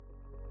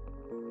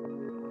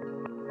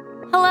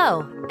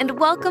Hello, and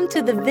welcome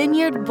to the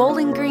Vineyard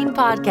Bowling Green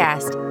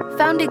podcast,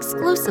 found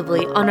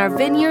exclusively on our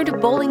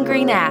Vineyard Bowling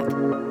Green app.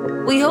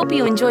 We hope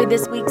you enjoyed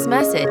this week's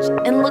message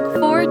and look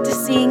forward to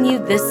seeing you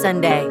this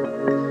Sunday.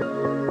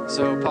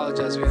 So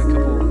apologize, we had a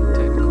couple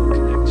technical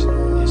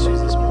connection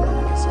issues this morning.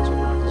 I guess that's what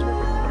Michael's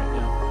working on right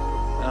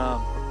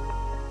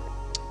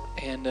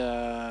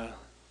now.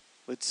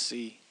 Let's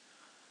see.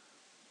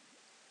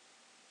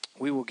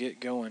 We will get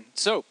going.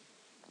 So,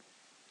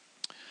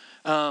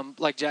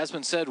 like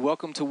Jasmine said,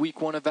 welcome to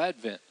week 1 of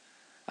Advent.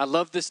 I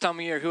love this time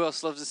of year. Who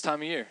else loves this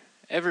time of year?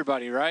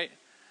 Everybody, right?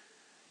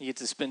 You get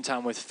to spend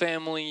time with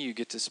family. You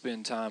get to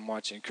spend time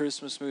watching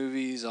Christmas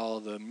movies, all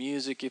the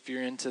music if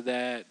you're into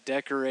that,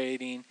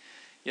 decorating.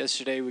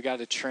 Yesterday we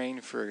got a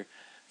train for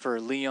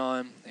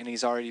Leon, and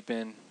he's already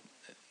been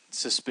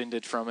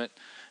suspended from it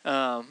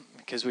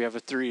because we have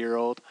a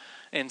 3-year-old.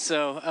 And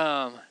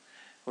so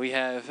we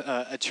have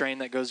a train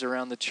that goes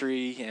around the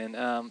tree, and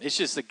it's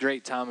just a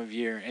great time of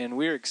year. And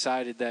we're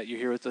excited that you're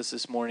here with us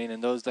this morning,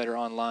 and those that are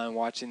online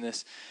watching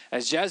this.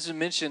 As Jasmine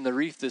mentioned, the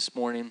wreath this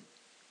morning,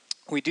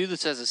 we do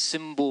this as a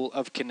symbol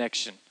of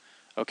connection,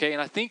 okay?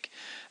 And I think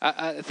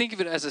of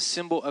it as a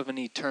symbol of an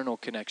eternal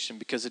connection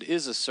because it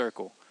is a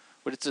circle,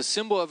 but it's a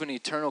symbol of an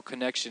eternal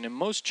connection. And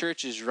most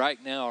churches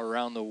right now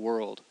around the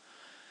world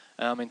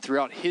and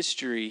throughout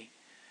history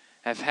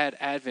have had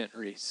Advent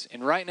wreaths.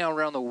 And right now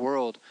around the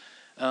world,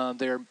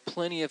 there are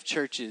plenty of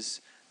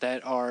churches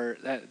that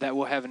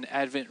will have an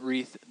Advent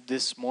wreath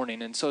this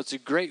morning. And so it's a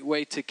great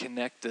way to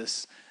connect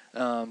us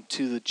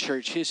to the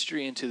church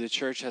history and to the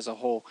church as a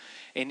whole.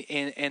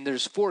 And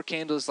there's 4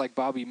 candles, like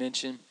Bobby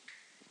mentioned,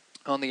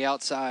 on the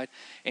outside.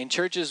 And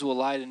churches will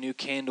light a new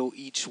candle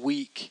each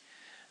week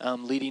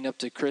leading up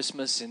to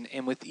Christmas.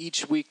 And with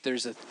each week,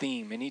 there's a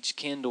theme. And each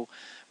candle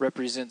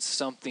represents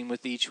something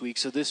with each week.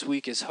 So this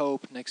week is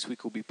hope. Next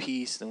week will be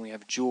peace. Then we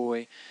have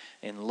joy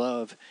and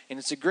love. And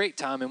it's a great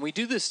time. And we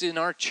do this in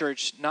our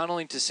church not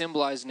only to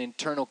symbolize an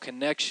internal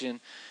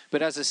connection,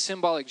 but as a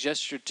symbolic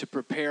gesture to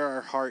prepare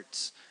our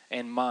hearts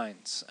and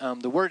minds.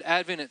 The word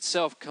Advent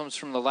itself comes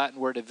from the Latin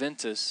word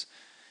adventus,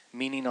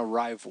 meaning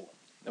arrival,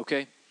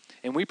 okay?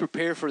 And we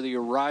prepare for the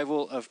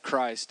arrival of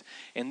Christ.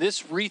 And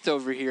this wreath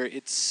over here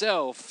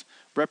itself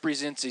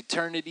represents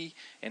eternity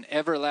and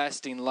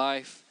everlasting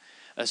life,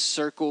 a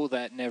circle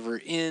that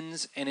never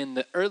ends. And in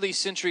the early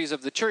centuries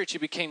of the church, it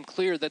became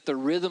clear that the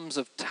rhythms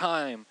of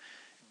time,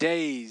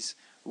 days,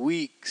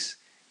 weeks,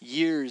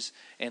 years,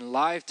 and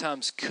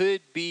lifetimes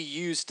could be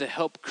used to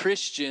help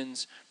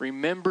Christians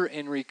remember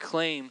and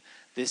reclaim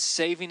the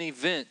saving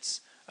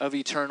events of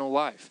eternal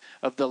life,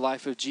 of the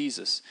life of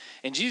Jesus.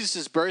 And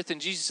Jesus' birth and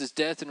Jesus'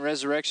 death and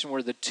resurrection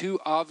were the 2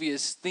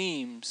 obvious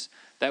themes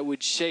that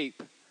would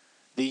shape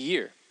the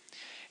year.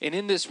 And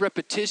in this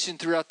repetition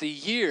throughout the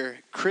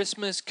year,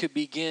 Christians could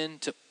begin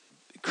to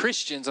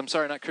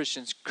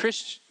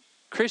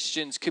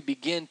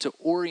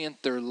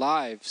orient their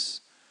lives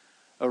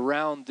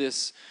around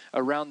this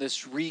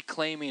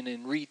reclaiming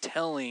and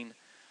retelling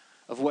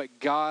of what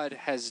God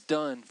has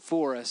done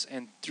for us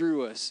and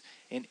through us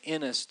and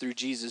in us through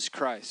Jesus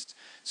Christ.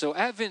 So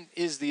Advent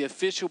is the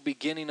official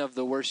beginning of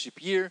the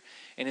worship year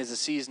and is a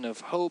season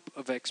of hope,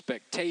 of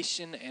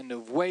expectation, and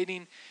of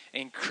waiting.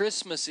 And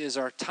Christmas is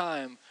our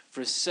time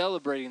for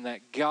celebrating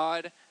that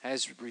God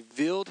has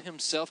revealed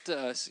himself to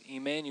us.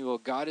 Emmanuel,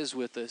 God is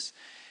with us,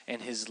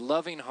 and his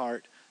loving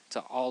heart to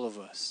all of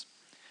us.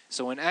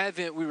 So in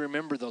Advent, we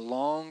remember the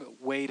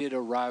long-awaited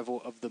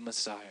arrival of the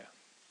Messiah.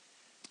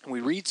 We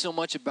read so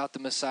much about the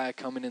Messiah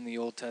coming in the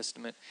Old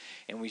Testament,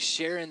 and we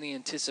share in the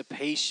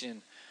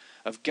anticipation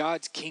of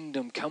God's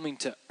kingdom coming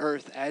to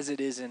earth as it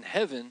is in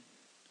heaven.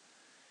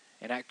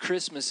 And at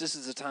Christmas, this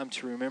is a time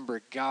to remember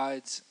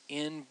God's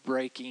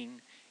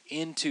in-breaking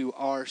into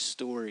our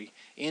story,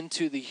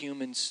 into the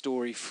human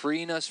story,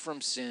 freeing us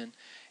from sin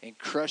and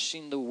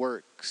crushing the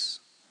works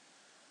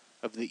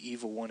of the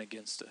evil one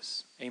against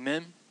us.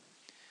 Amen?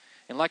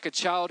 And like a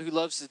child who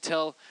loves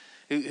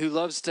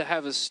to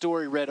have a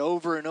story read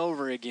over and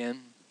over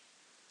again,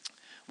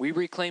 we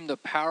reclaim the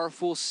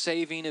powerful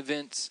saving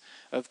events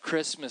of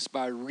Christmas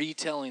by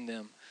retelling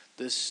them,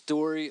 the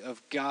story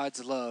of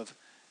God's love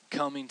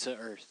coming to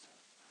earth.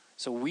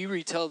 So we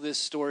retell this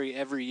story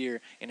every year,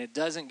 and it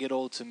doesn't get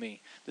old to me.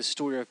 The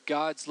story of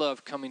God's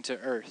love coming to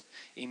earth.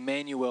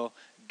 Emmanuel,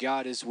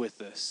 God is with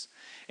us.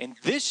 And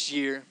this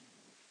year,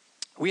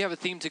 we have a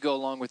theme to go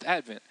along with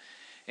Advent.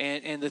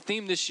 And the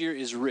theme this year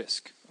is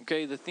risk.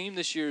 Okay, the theme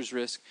this year is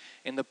risk.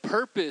 And the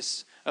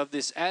purpose of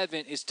this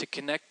Advent is to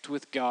connect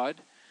with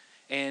God.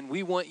 And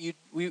we want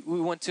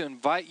to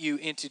invite you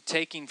into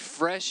taking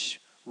fresh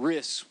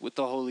risks with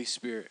the Holy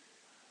Spirit.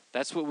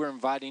 That's what we're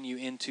inviting you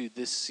into in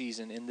this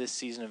season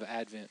of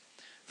Advent.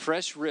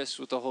 Fresh risks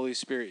with the Holy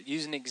Spirit,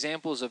 using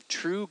examples of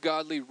true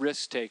godly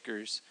risk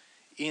takers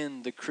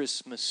in the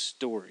Christmas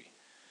story.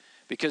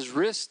 Because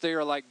risks, they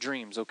are like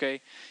dreams,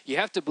 okay? You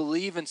have to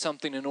believe in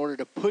something in order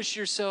to push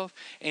yourself.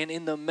 And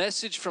in the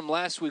message from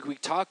last week, we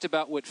talked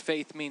about what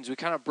faith means. We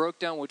kind of broke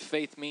down what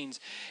faith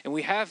means. And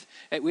we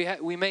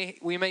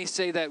may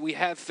say that we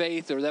have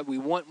faith or that we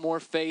want more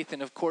faith.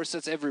 And of course,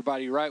 that's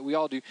everybody, right? We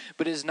all do.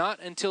 But it's not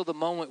until the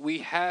moment we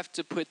have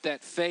to put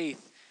that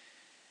faith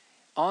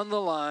on the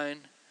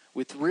line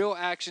with real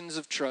actions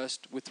of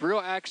trust, with real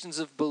actions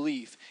of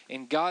belief,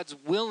 and God's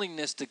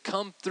willingness to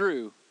come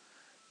through.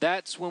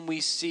 That's when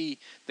we see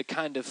the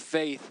kind of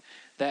faith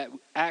that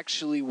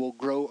actually will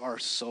grow our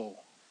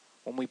soul.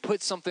 When we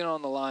put something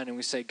on the line and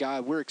we say,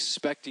 God, we're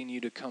expecting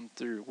you to come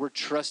through. We're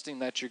trusting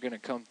that you're going to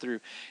come through.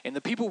 And the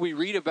people we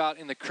read about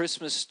in the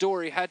Christmas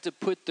story had to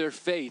put their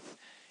faith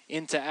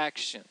into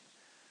action.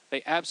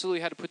 They absolutely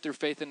had to put their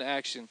faith into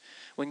action.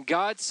 When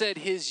God said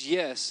his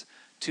yes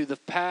to the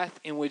path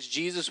in which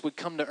Jesus would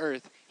come to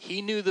earth,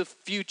 he knew the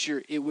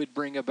future it would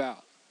bring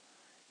about.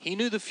 He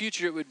knew the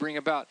future it would bring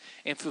about.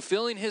 And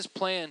fulfilling his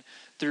plan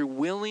through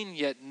willing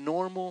yet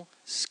normal,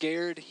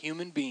 scared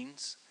human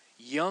beings,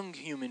 young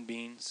human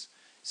beings,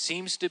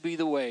 seems to be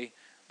the way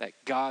that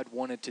God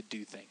wanted to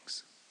do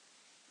things.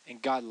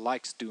 And God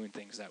likes doing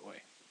things that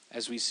way,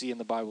 as we see in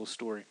the Bible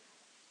story.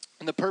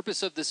 And the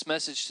purpose of this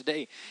message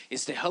today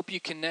is to help you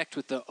connect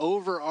with the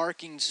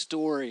overarching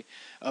story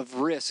of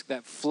risk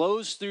that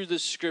flows through the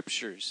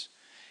scriptures.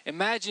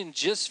 Imagine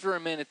just for a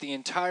minute the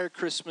entire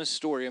Christmas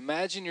story.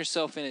 Imagine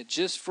yourself in it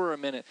just for a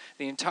minute.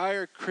 The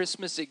entire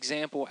Christmas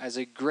example as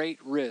a great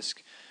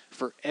risk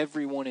for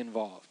everyone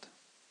involved.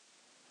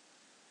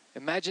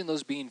 Imagine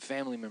those being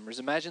family members.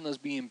 Imagine those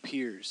being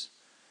peers.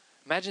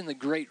 Imagine the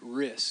great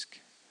risk.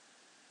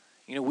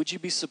 You know, would you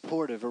be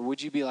supportive or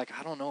would you be like,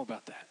 I don't know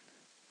about that?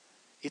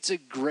 It's a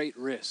great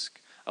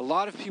risk. A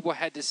lot of people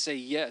had to say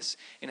yes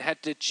and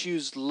had to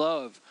choose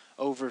love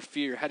over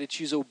fear, had to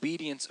choose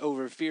obedience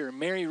over fear.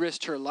 Mary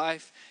risked her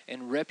life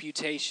and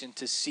reputation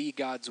to see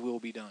God's will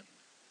be done.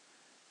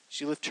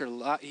 She risked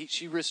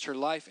her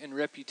life and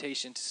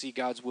reputation to see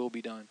God's will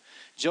be done.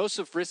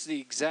 Joseph risked the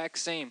exact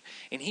same,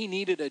 and he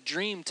needed a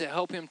dream to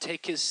help him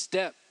take his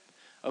step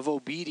of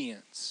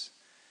obedience.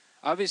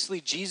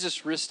 Obviously,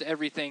 Jesus risked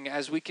everything,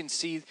 as we can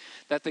see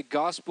that the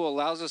gospel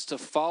allows us to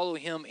follow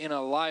him in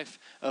a life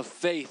of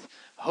faith,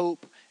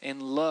 hope,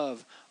 and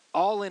love,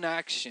 all in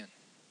action.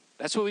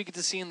 That's what we get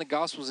to see in the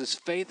Gospels is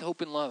faith,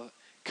 hope, and love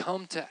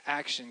come to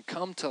action,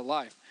 come to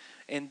life.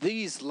 And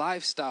these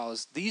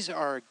lifestyles, these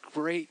are a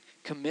great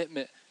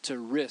commitment to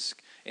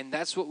risk. And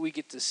that's what we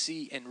get to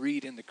see and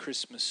read in the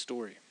Christmas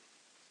story.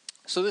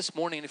 So this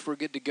morning, if we're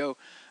good to go,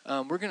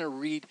 we're going to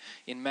read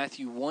in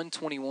Matthew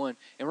 1:21.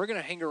 And we're going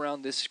to hang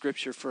around this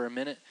scripture for a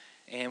minute.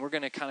 And we're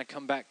going to kind of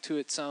come back to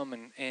it some.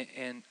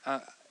 And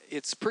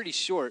it's pretty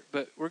short,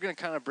 but we're going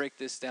to kind of break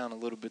this down a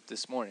little bit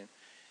this morning.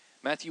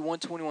 Matthew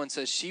 1:21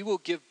 says, she will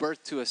give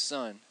birth to a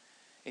son,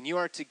 and you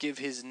are to give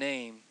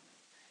him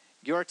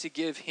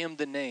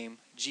the name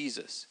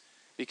Jesus,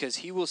 because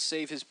he will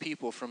save his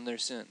people from their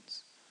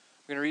sins.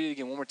 I'm going to read it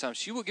again one more time.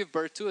 She will give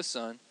birth to a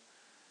son,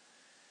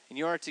 and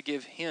you are to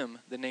give him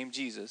the name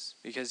Jesus,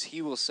 because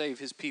he will save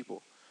his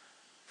people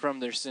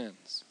from their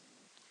sins.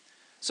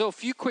 So a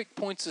few quick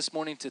points this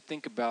morning to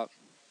think about.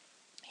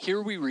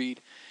 Here we read,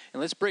 and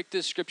let's break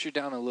this scripture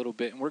down a little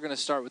bit, and we're going to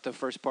start with the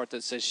first part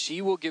that says,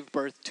 she will give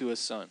birth to a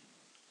son.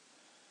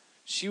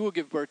 She will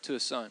give birth to a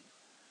son.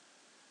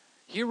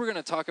 Here we're going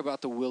to talk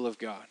about the will of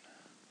God,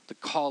 the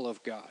call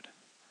of God.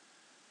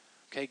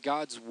 Okay,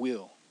 God's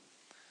will.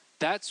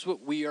 That's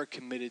what we are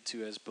committed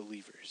to as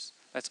believers.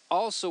 That's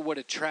also what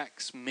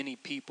attracts many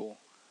people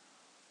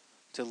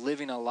to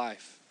living a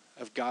life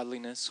of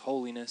godliness,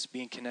 holiness,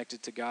 being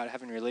connected to God,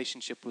 having a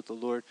relationship with the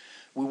Lord.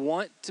 We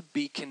want to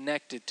be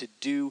connected to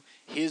do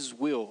his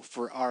will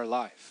for our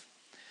life.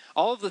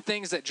 All of the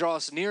things that draw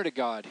us near to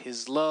God,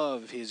 his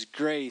love, his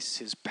grace,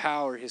 his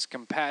power, his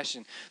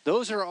compassion,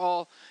 those are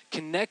all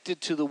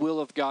connected to the will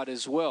of God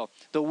as well.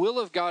 The will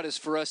of God is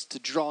for us to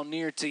draw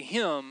near to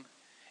him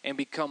and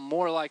become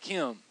more like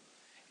him,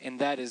 and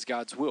that is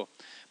God's will.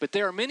 But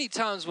there are many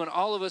times when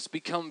all of us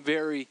become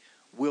very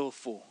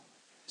willful,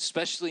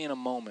 especially in a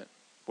moment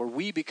where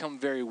we become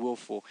very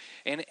willful.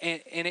 And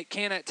it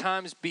can at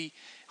times be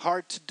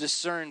hard to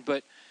discern,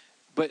 but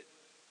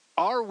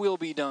our will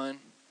be done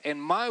and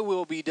my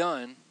will be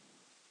done,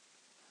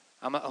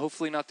 I'm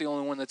hopefully not the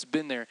only one that's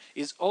been there,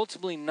 is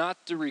ultimately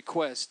not the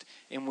request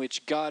in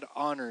which God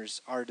honors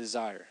our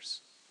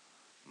desires.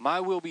 My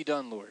will be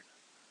done, Lord.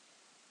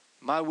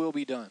 My will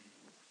be done.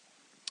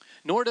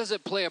 Nor does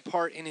it play a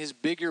part in his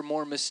bigger,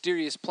 more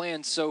mysterious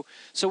plans. So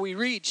we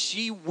read,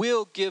 she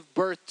will give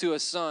birth to a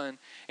son,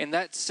 and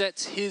that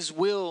sets his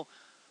will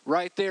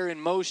right there in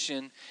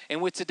motion.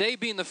 And with today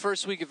being the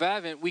first week of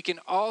Advent, we can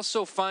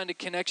also find a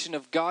connection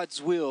of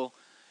God's will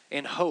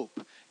and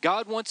hope.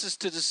 God wants us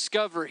to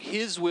discover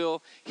his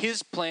will,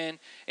 his plan,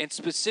 and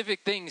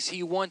specific things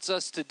he wants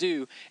us to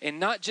do. And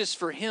not just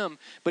for him,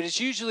 but it's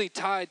usually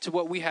tied to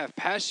what we have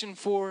passion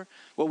for,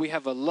 what we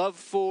have a love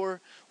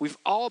for. We've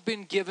all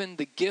been given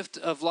the gift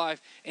of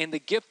life, and the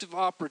gift of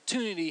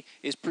opportunity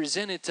is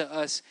presented to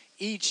us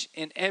each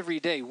and every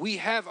day. We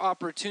have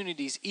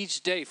opportunities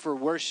each day for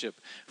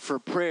worship, for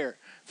prayer,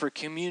 for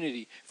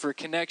community, for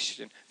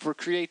connection, for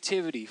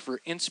creativity, for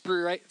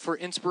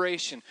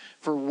inspiration,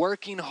 for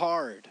working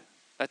hard.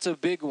 That's a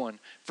big one.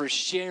 For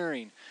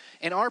sharing.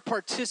 And our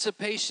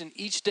participation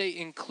each day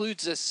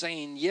includes us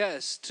saying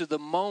yes to the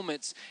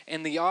moments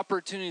and the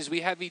opportunities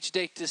we have each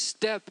day to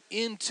step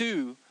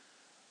into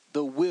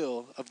the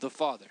will of the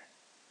Father.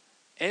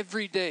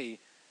 Every day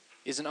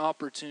is an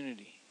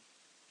opportunity.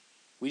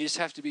 We just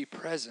have to be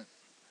present.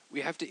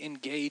 We have to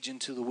engage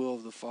into the will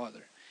of the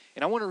Father.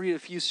 And I want to read a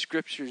few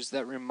scriptures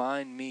that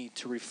remind me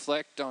to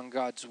reflect on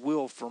God's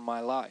will for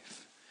my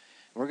life.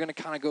 We're going to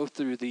kind of go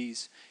through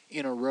these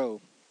in a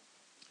row.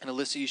 And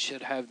Alyssa, you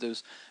should have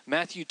those.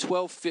 Matthew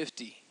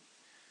 12:50.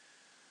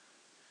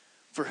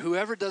 For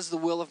whoever does the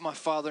will of my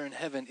Father in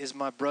heaven is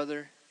my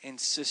brother and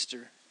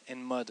sister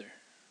and mother.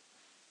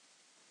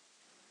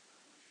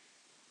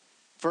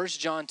 1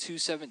 John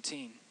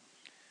 2:17.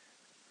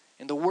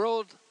 And the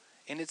world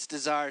and its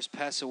desires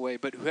pass away,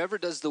 but whoever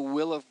does the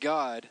will of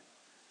God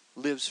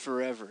lives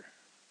forever.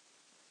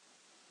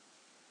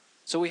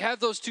 So we have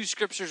those two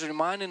scriptures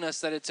reminding us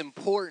that it's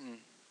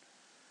important.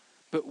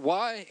 But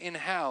why and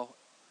how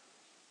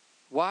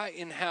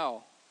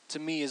to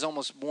me is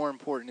almost more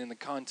important in the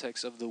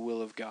context of the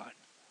will of God.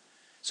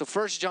 So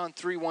 1 John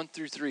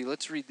 3:1-3,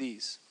 let's read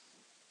these.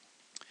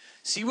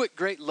 See what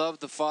great love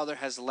the Father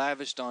has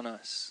lavished on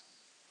us,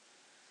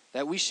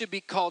 that we should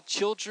be called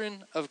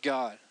children of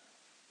God.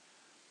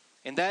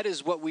 And that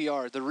is what we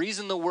are. The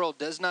reason the world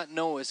does not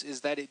know us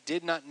is that it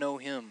did not know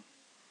him.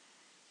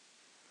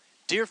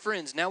 Dear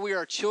friends, now we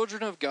are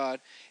children of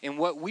God, and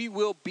what we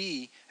will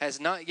be has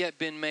not yet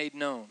been made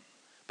known.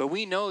 But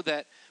we know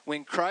that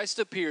when Christ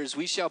appears,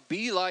 we shall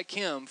be like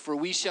him, for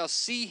we shall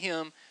see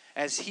him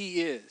as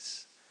he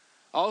is.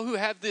 All who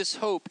have this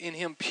hope in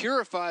him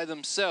purify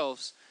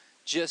themselves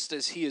just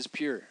as he is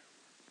pure.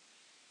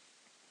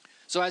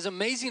 So as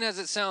amazing as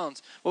it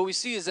sounds, what we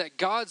see is that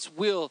God's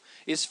will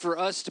is for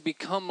us to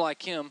become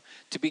like him,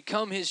 to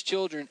become his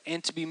children,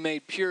 and to be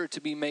made pure,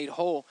 to be made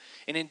whole.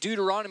 And in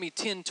Deuteronomy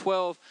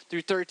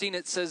 10:12-13,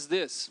 it says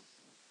this.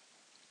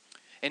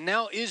 And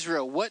now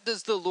Israel, what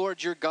does the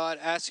Lord your God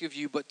ask of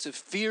you but to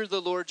fear the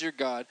Lord your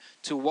God,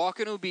 to walk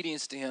in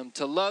obedience to him,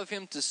 to love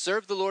him, to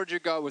serve the Lord your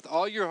God with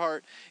all your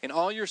heart and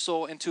all your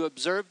soul, and to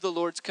observe the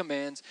Lord's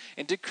commands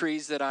and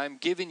decrees that I am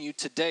giving you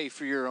today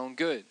for your own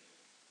good.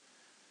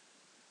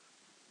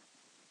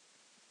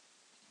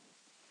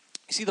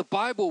 You see, the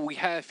Bible we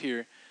have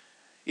here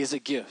is a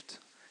gift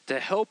to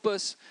help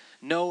us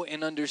know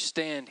and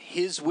understand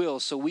his will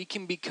so we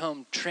can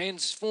become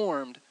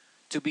transformed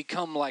to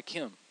become like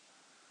him.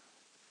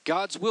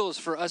 God's will is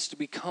for us to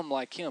become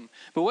like him.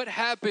 But what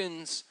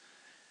happens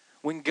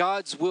when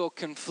God's will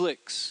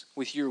conflicts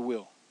with your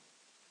will?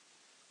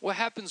 What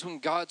happens when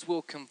God's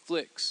will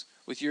conflicts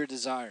with your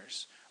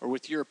desires or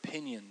with your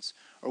opinions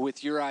or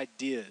with your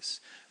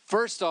ideas?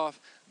 First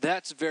off,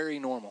 that's very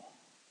normal.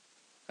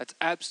 That's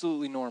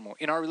absolutely normal.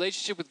 In our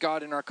relationship with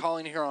God and our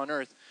calling here on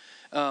earth,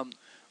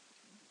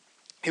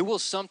 it will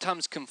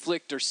sometimes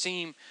conflict or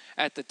seem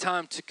at the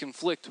time to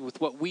conflict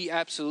with what we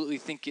absolutely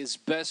think is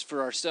best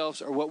for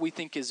ourselves or what we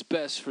think is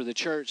best for the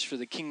church, for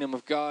the kingdom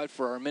of God,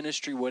 for our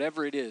ministry,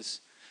 whatever it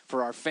is,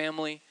 for our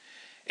family.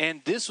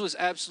 And this was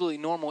absolutely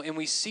normal. And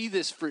we see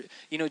this for,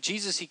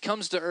 Jesus, he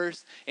comes to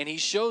earth and he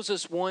shows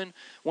us one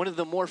of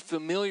the more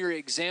familiar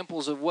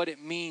examples of what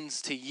it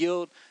means to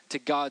yield to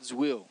God's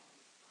will.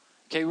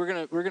 Okay, we're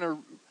gonna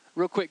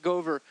real quick go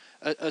over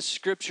a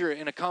scripture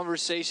and a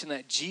conversation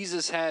that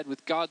Jesus had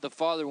with God the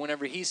Father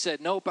whenever he said,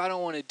 nope, I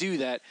don't want to do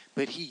that.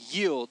 But he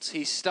yields,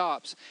 he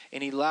stops,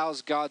 and he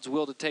allows God's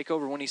will to take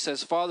over when he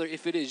says, Father,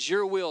 if it is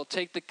your will,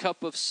 take the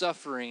cup of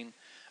suffering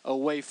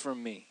away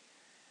from me.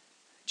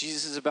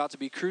 Jesus is about to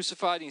be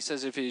crucified, and he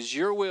says, if it is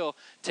your will,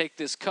 take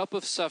this cup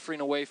of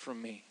suffering away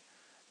from me.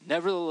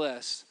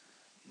 Nevertheless,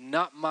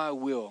 not my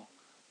will,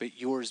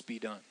 but yours be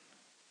done.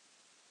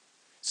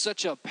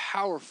 Such a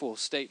powerful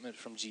statement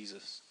from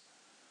Jesus.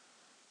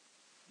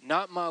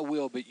 Not my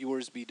will, but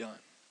yours be done.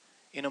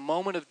 In a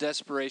moment of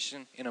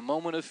desperation, in a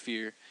moment of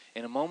fear,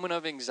 in a moment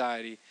of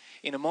anxiety,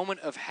 in a moment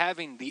of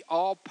having the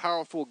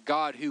all-powerful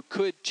God who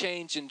could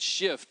change and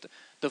shift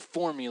the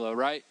formula,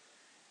 right?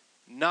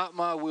 Not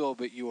my will,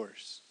 but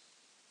yours.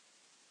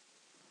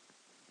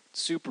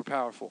 Super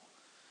powerful.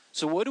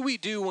 So what do we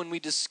do when we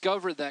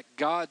discover that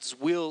God's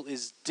will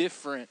is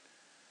different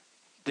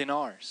than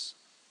ours?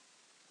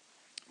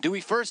 Do we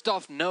first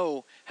off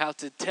know how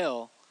to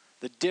tell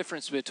the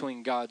difference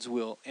between God's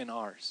will and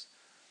ours?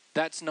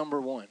 That's number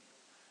one.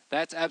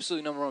 That's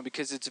absolutely number one,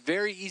 because it's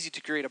very easy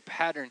to create a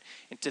pattern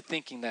into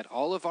thinking that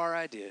all of our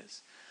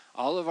ideas,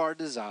 all of our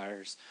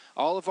desires,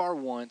 all of our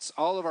wants,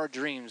 all of our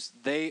dreams,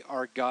 they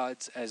are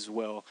God's as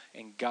well,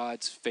 and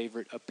God's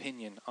favorite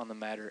opinion on the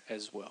matter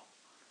as well.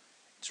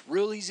 It's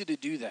real easy to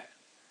do that.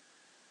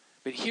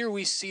 But here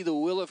we see the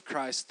will of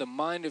Christ, the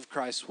mind of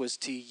Christ was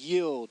to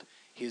yield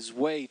his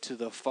way to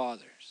the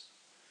Father's.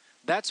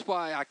 That's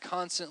why I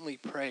constantly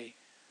pray,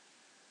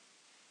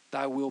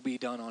 thy will be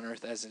done on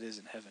earth as it is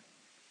in heaven.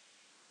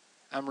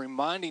 I'm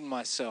reminding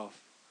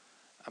myself,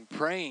 I'm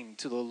praying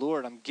to the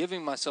Lord, I'm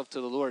giving myself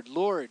to the Lord.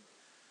 Lord,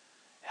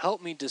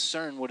 help me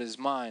discern what is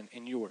mine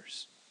and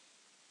yours.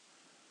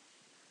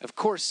 Of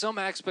course, some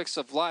aspects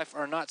of life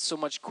are not so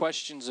much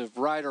questions of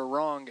right or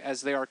wrong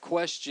as they are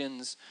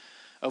questions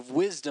of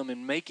wisdom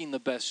in making the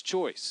best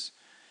choice.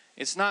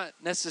 It's not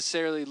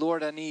necessarily,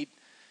 Lord, I need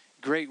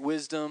great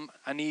wisdom.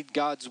 I need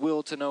God's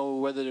will to know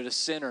whether to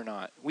sin or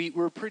not.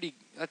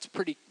 That's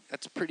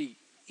pretty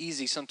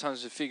easy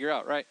sometimes to figure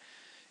out, right?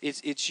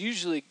 It's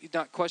usually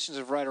not questions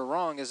of right or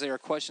wrong as they are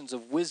questions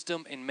of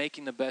wisdom in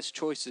making the best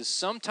choices.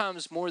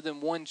 Sometimes more than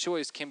one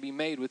choice can be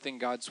made within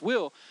God's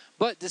will,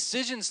 but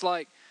decisions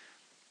like,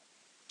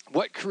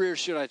 what career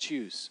should I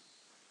choose?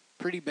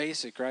 Pretty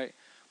basic, right?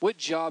 What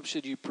job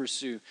should you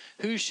pursue?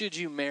 Who should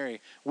you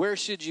marry? Where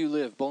should you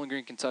live? Bowling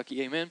Green,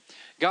 Kentucky, amen?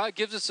 God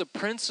gives us the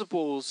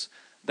principles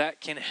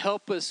that can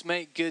help us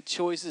make good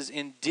choices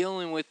in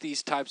dealing with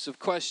these types of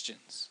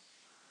questions,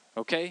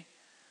 okay?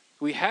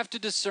 We have to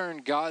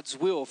discern God's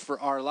will for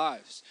our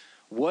lives.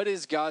 What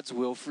is God's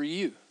will for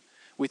you?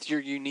 With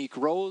your unique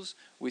roles,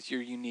 with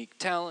your unique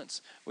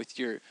talents, with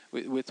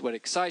what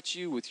excites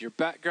you, with your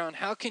background,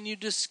 how can you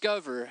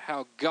discover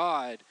how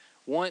God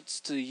wants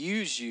to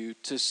use you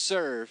to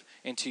serve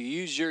and to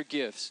use your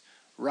gifts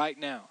right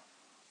now?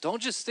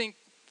 Don't just think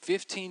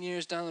 15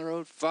 years down the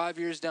road, 5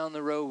 years down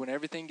the road when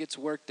everything gets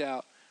worked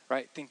out,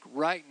 right? Think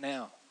right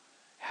now.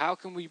 How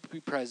can we be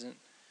present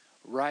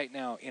right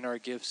now in our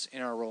gifts,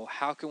 in our role?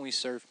 How can we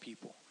serve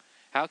people?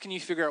 How can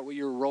you figure out what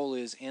your role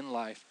is in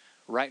life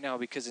right now?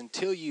 Because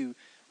until you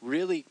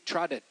really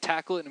try to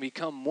tackle it and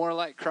become more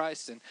like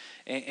Christ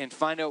and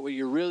find out what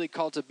you're really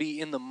called to be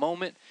in the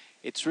moment,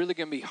 it's really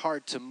going to be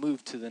hard to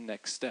move to the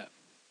next step.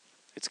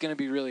 It's going to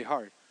be really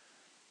hard.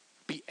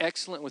 Be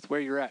excellent with where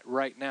you're at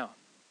right now.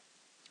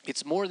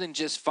 It's more than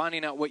just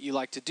finding out what you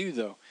like to do,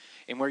 though,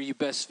 and where you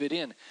best fit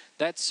in.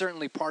 That's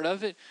certainly part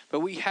of it, but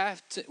we have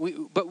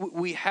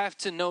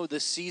to know the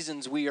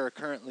seasons we are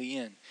currently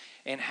in,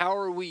 and how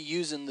are we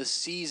using the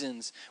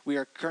seasons we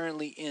are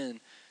currently in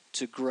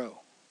to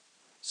grow.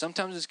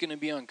 Sometimes it's going to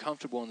be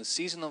uncomfortable, and the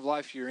season of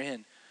life you're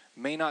in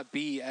may not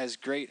be as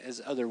great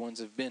as other ones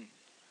have been.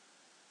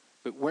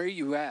 But where are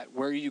you at?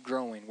 Where are you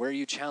growing? Where are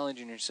you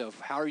challenging yourself?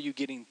 How are you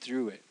getting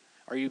through it?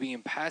 Are you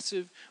being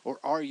passive or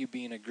are you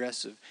being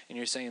aggressive? And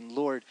you're saying,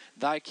 Lord,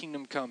 thy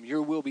kingdom come,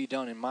 your will be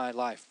done in my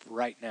life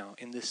right now,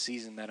 in this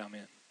season that I'm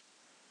in.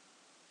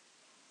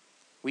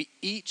 We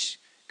each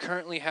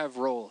currently have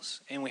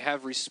roles and we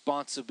have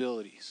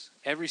responsibilities.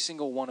 Every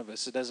single one of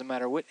us. It doesn't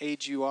matter what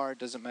age you are. It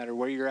doesn't matter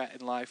where you're at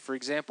in life. For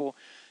example,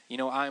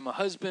 I'm a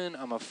husband,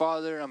 I'm a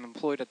father, I'm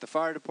employed at the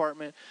fire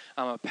department,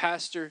 I'm a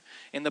pastor.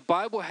 And the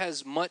Bible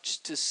has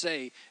much to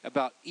say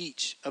about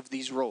each of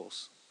these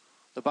roles.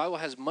 The Bible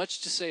has much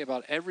to say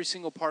about every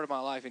single part of my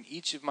life and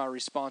each of my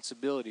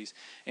responsibilities.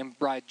 And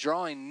by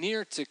drawing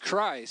near to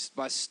Christ,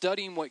 by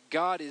studying what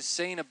God is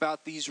saying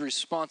about these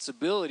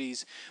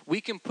responsibilities, we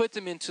can put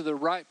them into the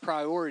right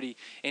priority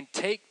and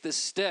take the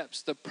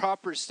steps, the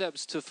proper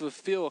steps to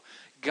fulfill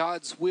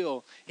God's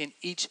will in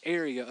each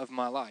area of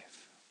my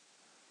life.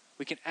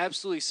 We can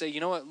absolutely say, you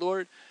know what,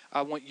 Lord,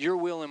 I want your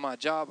will in my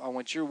job. I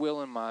want your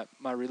will in my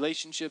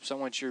relationships. I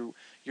want your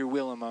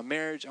will in my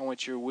marriage. I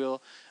want your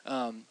will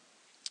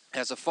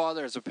as a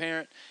father, as a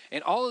parent.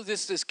 And all of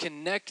this is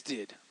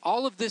connected.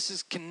 All of this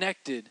is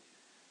connected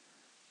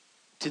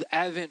to the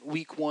Advent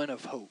week 1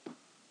 of hope.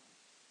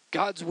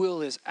 God's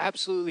will is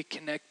absolutely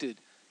connected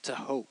to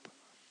hope.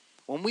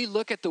 When we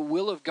look at the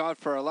will of God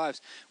for our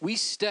lives, we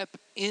step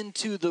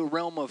into the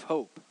realm of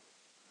hope.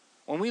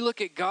 When we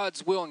look at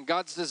God's will and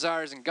God's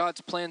desires and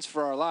God's plans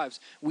for our lives,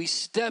 we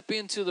step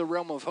into the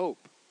realm of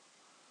hope.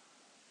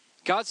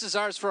 God's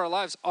desires for our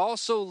lives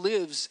also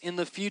lives in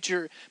the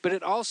future, but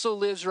it also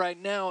lives right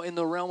now in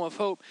the realm of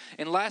hope.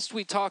 And last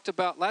week we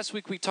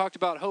talked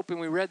about hope, and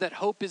we read that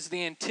hope is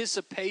the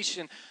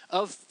anticipation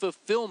of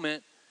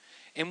fulfillment,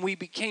 and we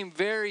became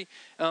very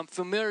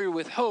familiar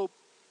with hope.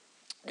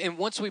 And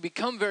once we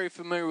become very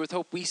familiar with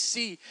hope, we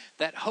see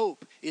that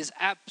hope is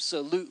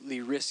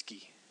absolutely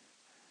risky.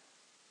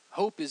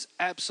 Hope is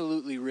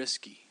absolutely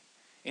risky.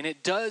 And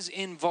it does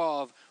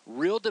involve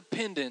real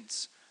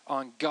dependence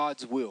on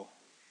God's will.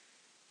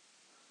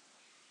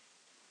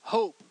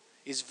 Hope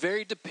is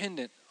very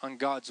dependent on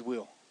God's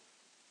will.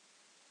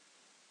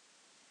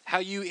 How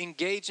you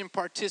engage and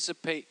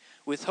participate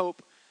with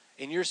hope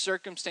in your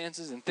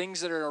circumstances and things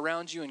that are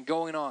around you and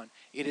going on,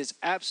 it is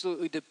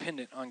absolutely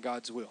dependent on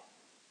God's will.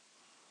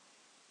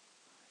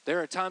 There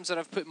are times that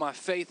I've put my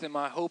faith and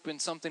my hope in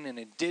something and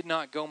it did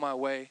not go my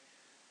way.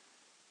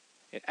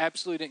 It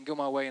absolutely didn't go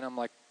my way, and I'm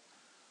like,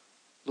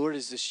 Lord,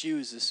 is this you?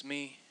 Is this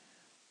me?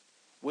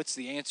 What's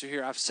the answer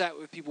here? I've sat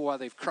with people while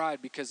they've cried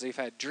because they've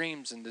had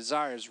dreams and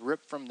desires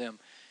ripped from them.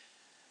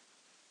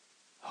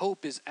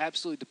 Hope is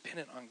absolutely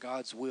dependent on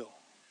God's will.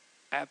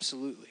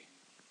 Absolutely.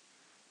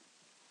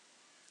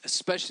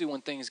 Especially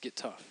when things get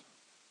tough.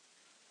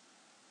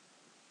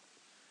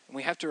 And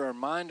we have to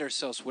remind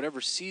ourselves, whatever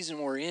season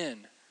we're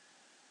in,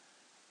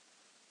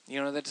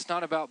 that it's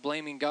not about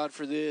blaming God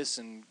for this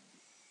and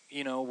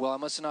well, I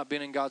must have not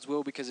been in God's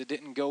will because it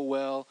didn't go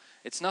well.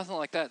 It's nothing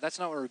like that. That's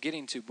not what we're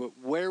getting to. But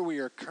where we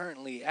are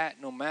currently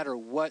at, no matter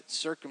what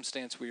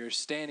circumstance we are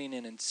standing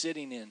in and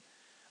sitting in,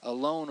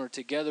 alone or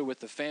together with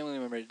the family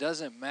member, it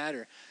doesn't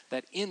matter.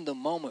 That in the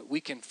moment we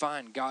can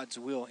find God's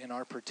will in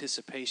our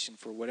participation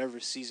for whatever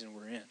season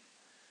we're in.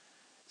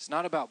 It's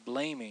not about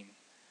blaming.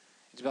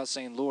 It's about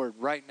saying, Lord,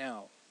 right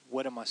now,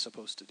 what am I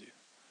supposed to do?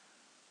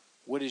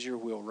 What is your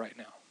will right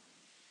now?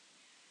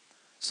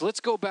 So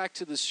let's go back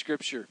to the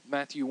scripture,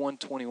 Matthew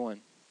 1:21.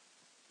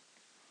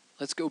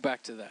 Let's go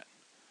back to that.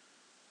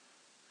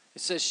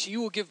 It says, she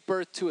will give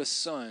birth to a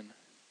son.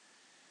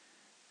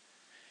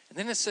 And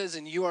then it says,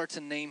 and you are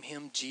to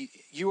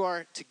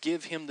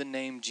give him the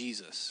name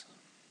Jesus.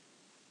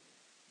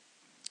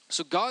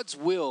 So God's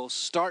will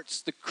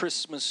starts the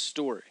Christmas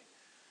story.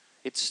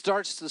 It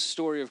starts the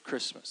story of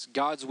Christmas.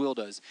 God's will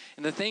does.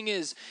 And the thing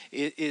is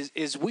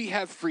we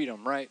have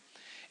freedom, right?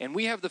 And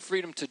we have the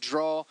freedom to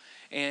draw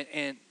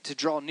and to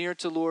draw near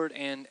to Lord,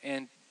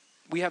 and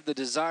we have the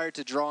desire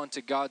to draw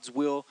into God's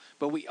will,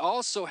 but we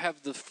also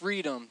have the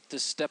freedom to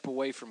step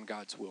away from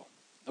God's will.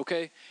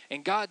 Okay?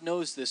 And God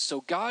knows this.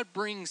 So God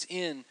brings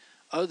in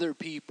other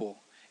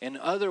people and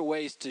other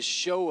ways to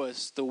show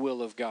us the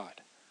will of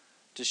God.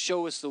 To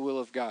show us the will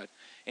of God.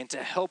 And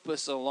to help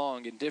us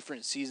along in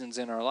different seasons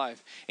in our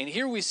life. And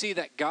here we see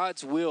that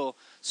God's will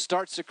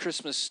starts the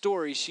Christmas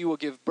story. She will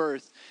give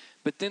birth.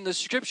 But then the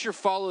scripture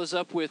follows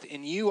up with,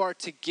 and you are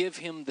to give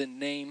him the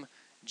name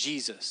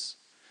Jesus.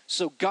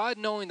 So God,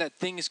 knowing that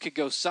things could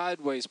go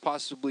sideways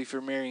possibly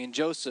for Mary and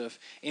Joseph,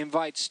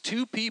 invites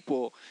two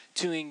people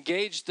to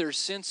engage their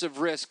sense of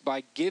risk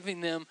by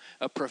giving them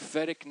a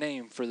prophetic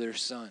name for their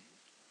son.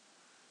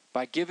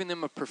 By giving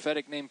them a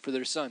prophetic name for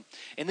their son.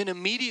 And then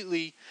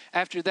immediately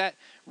after that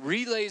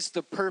relays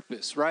the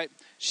purpose, right?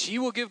 She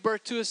will give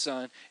birth to a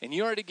son, and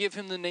you are to give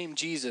him the name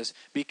Jesus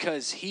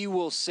because he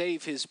will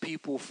save his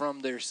people from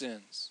their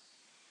sins.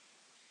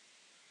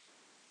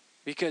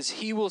 Because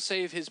he will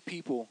save his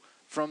people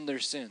from their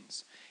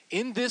sins.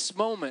 In this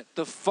moment,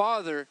 the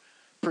Father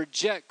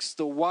projects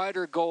the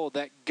wider goal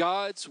that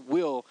God's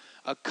will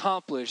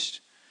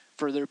accomplished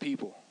for their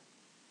people.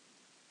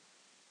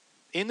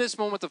 In this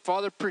moment, the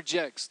Father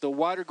projects the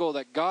wider goal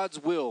that God's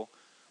will,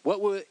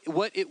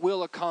 what it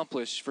will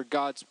accomplish for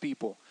God's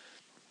people.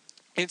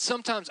 And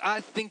sometimes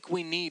I think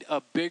we need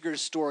a bigger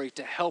story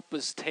to help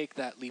us take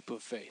that leap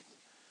of faith.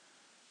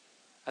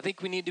 I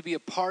think we need to be a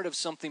part of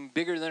something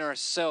bigger than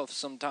ourselves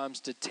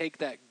sometimes to take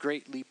that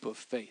great leap of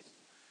faith.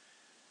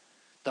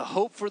 The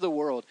hope for the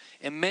world.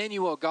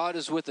 Emmanuel, God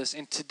is with us.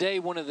 And today,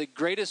 one of the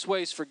greatest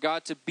ways for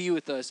God to be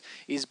with us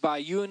is by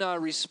you and I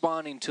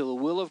responding to the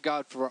will of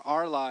God for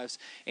our lives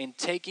and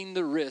taking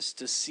the risk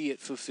to see it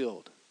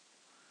fulfilled.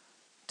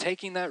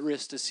 Taking that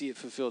risk to see it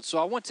fulfilled. So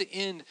I want to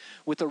end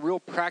with a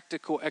real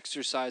practical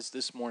exercise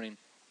this morning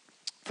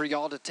for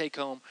y'all to take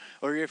home.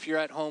 Or if you're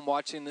at home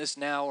watching this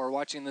now or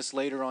watching this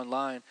later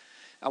online,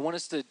 I want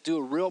us to do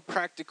a real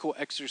practical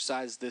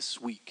exercise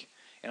this week.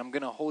 And I'm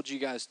going to hold you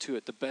guys to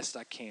it the best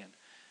I can.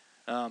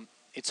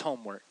 It's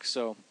homework,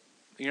 so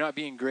you're not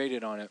being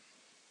graded on it.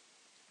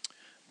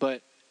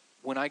 But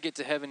when I get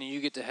to heaven and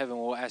you get to heaven,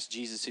 we'll ask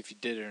Jesus if you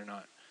did it or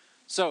not.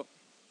 So,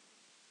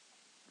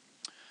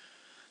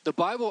 the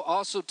Bible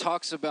also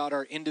talks about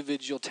our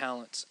individual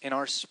talents and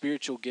our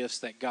spiritual gifts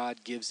that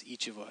God gives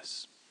each of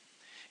us.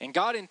 And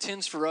God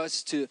intends for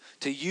us to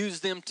use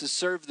them to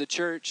serve the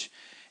church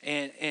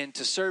and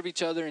to serve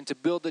each other and to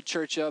build the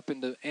church up.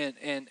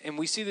 And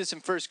we see this in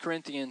 1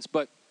 Corinthians.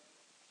 But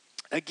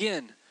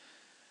again,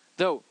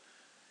 though,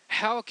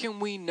 how can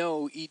we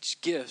know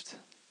each gift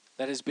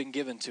that has been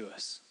given to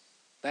us?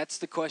 That's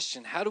the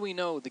question. How do we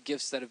know the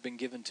gifts that have been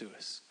given to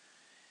us?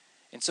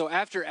 And so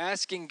after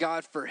asking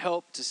God for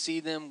help to see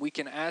them, we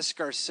can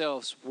ask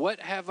ourselves,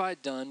 what have I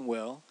done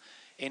well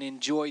and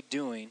enjoyed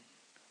doing?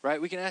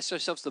 Right? We can ask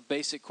ourselves the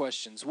basic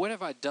questions. What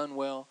have I done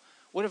well?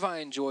 What have I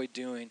enjoyed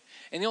doing?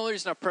 And the only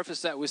reason I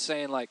preface that with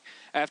saying, like,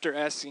 after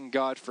asking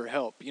God for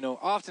help,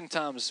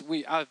 oftentimes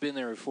I've been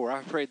there before.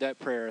 I've prayed that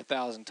prayer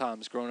 1,000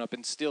 times growing up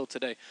and still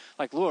today.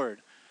 Like,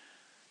 Lord,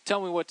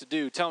 tell me what to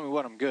do. Tell me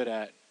what I'm good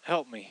at.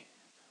 Help me.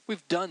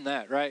 We've done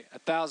that, right?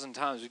 1,000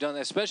 times we've done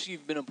that, especially if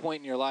you've been a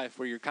point in your life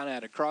where you're kind of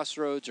at a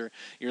crossroads or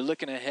you're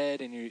looking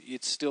ahead and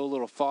it's still a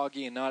little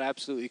foggy and not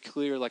absolutely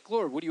clear. Like,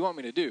 Lord, what do you want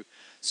me to do?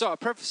 So I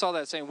preface all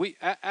that saying,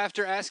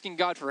 after asking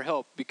God for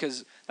help,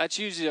 because that's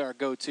usually our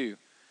go-to,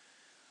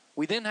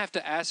 we then have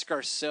to ask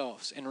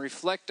ourselves and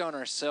reflect on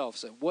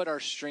ourselves and what our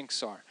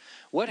strengths are.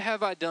 What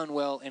have I done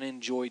well and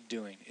enjoyed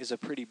doing is a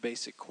pretty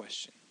basic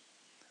question.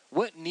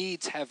 What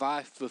needs have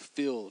I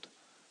fulfilled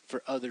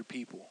for other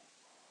people?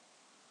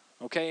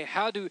 Okay,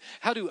 how do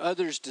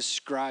others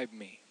describe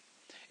me?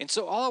 And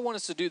so all I want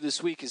us to do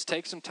this week is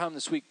take some time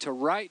this week to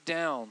write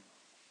down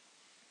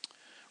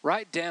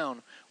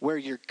where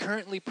you're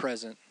currently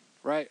present,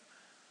 right?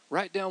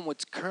 Write down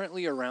what's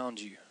currently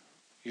around you,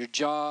 your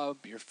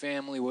job, your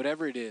family,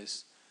 whatever it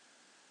is.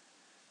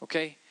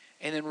 Okay?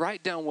 And then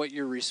write down what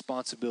your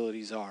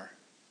responsibilities are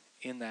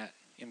in that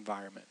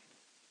environment,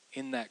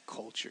 in that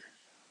culture.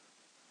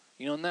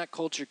 And that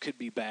culture could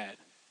be bad.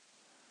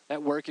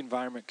 That work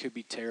environment could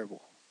be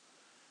terrible.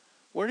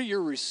 What are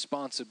your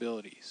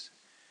responsibilities?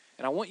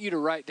 And I want you to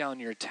write down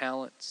your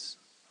talents.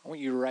 I want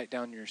you to write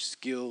down your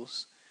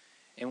skills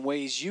and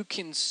ways you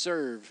can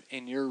serve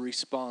in your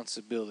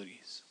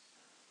responsibilities.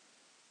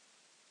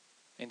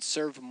 And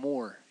serve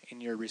more in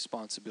your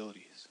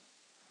responsibilities.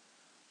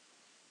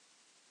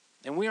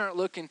 And we aren't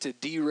looking to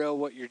derail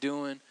what you're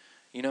doing.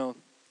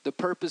 The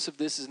purpose of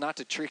this is not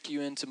to trick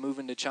you into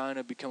moving to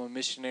China, become a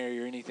missionary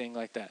or anything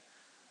like that.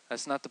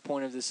 That's not the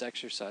point of this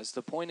exercise.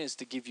 The point is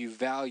to give you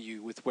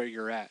value with where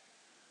you're at.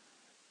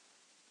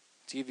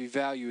 To give you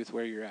value with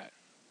where you're at.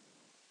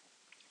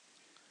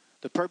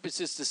 The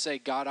purpose is to say,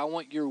 God, I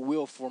want your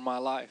will for my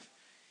life.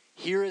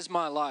 Here is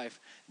my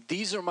life.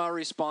 These are my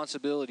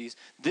responsibilities.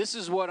 This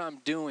is what I'm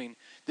doing.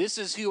 This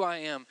is who I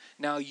am.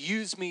 Now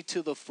use me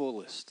to the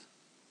fullest.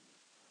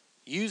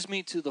 Use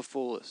me to the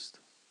fullest.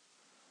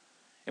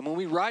 And when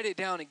we write it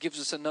down, it gives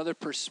us another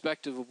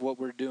perspective of what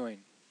we're doing.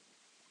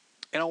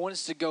 And I want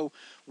us to go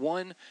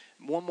one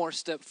more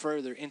step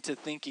further into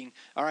thinking,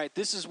 all right,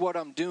 this is what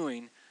I'm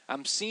doing.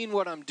 I'm seeing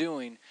what I'm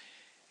doing.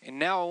 And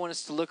now I want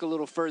us to look a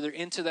little further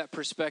into that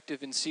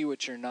perspective and see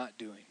what you're not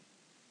doing.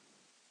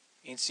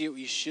 And see what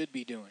you should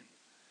be doing.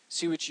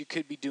 See what you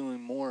could be doing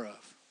more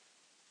of.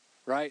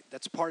 Right?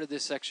 That's part of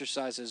this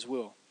exercise as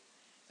well.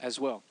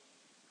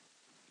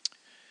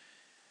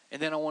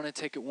 And then I want to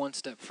take it one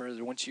step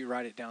further. Once you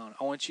write it down,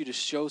 I want you to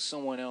show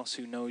someone else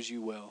who knows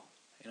you well.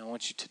 And I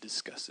want you to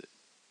discuss it.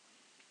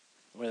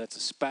 Whether that's a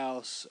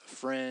spouse, a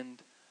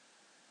friend,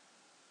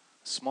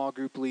 a small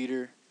group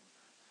leader.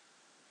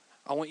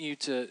 I want you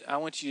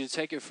to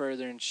take it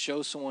further and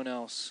show someone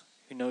else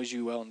who knows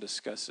you well and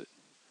discuss it.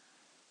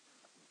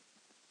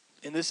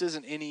 And this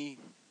isn't any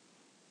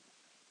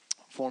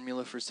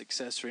formula for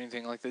success or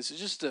anything like this. It's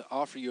just to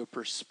offer you a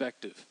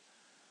perspective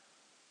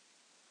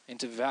and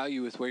to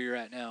value with where you're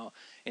at now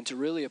and to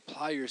really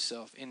apply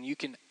yourself. And you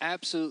can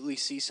absolutely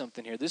see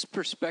something here. This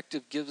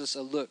perspective gives us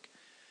a look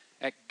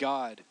at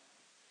God,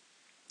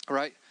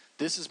 right?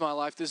 This is my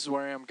life. This is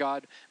where I am,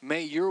 God.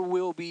 May your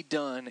will be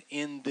done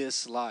in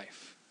this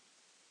life.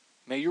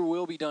 May your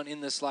will be done in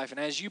this life. And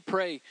as you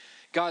pray,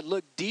 God,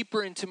 look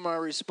deeper into my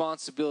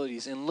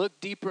responsibilities and look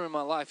deeper in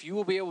my life. You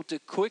will be able to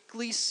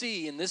quickly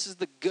see, and this is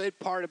the good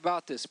part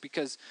about this,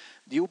 because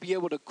you'll be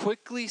able to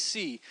quickly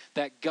see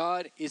that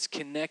God is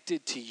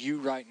connected to you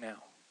right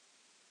now.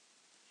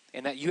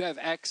 And that you have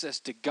access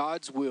to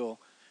God's will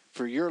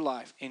for your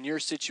life and your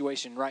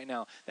situation right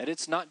now. That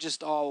it's not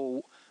just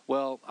all,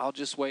 well, I'll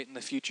just wait and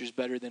the future's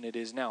better than it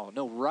is now.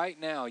 No, right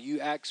now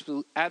you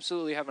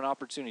absolutely have an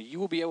opportunity. You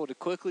will be able to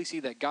quickly see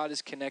that God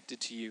is connected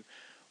to you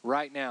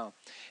right now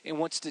and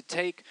wants to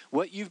take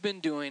what you've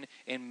been doing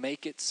and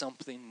make it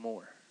something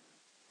more.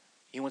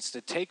 He wants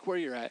to take where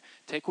you're at,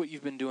 take what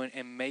you've been doing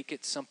and make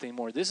it something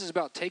more. This is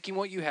about taking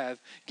what you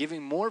have,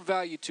 giving more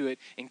value to it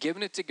and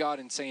giving it to God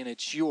and saying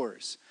it's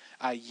yours.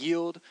 I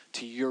yield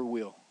to your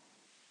will.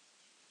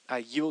 I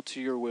yield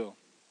to your will.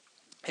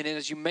 And then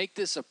as you make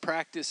this a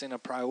practice and a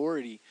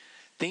priority,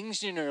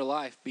 things in your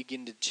life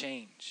begin to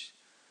change,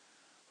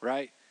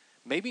 right?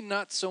 Maybe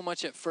not so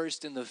much at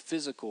first in the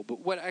physical, but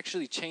what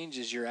actually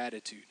changes your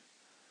attitude,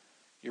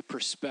 your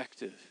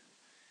perspective,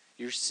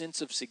 your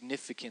sense of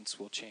significance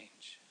will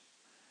change.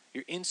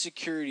 Your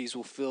insecurities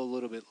will feel a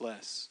little bit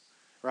less,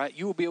 right?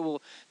 You will be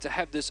able to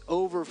have this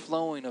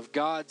overflowing of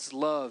God's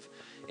love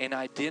and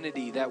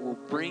identity that will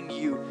bring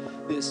you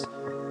this,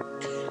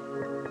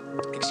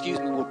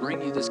 will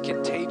bring you this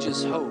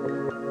contagious hope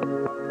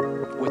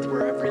with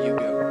wherever you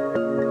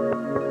go.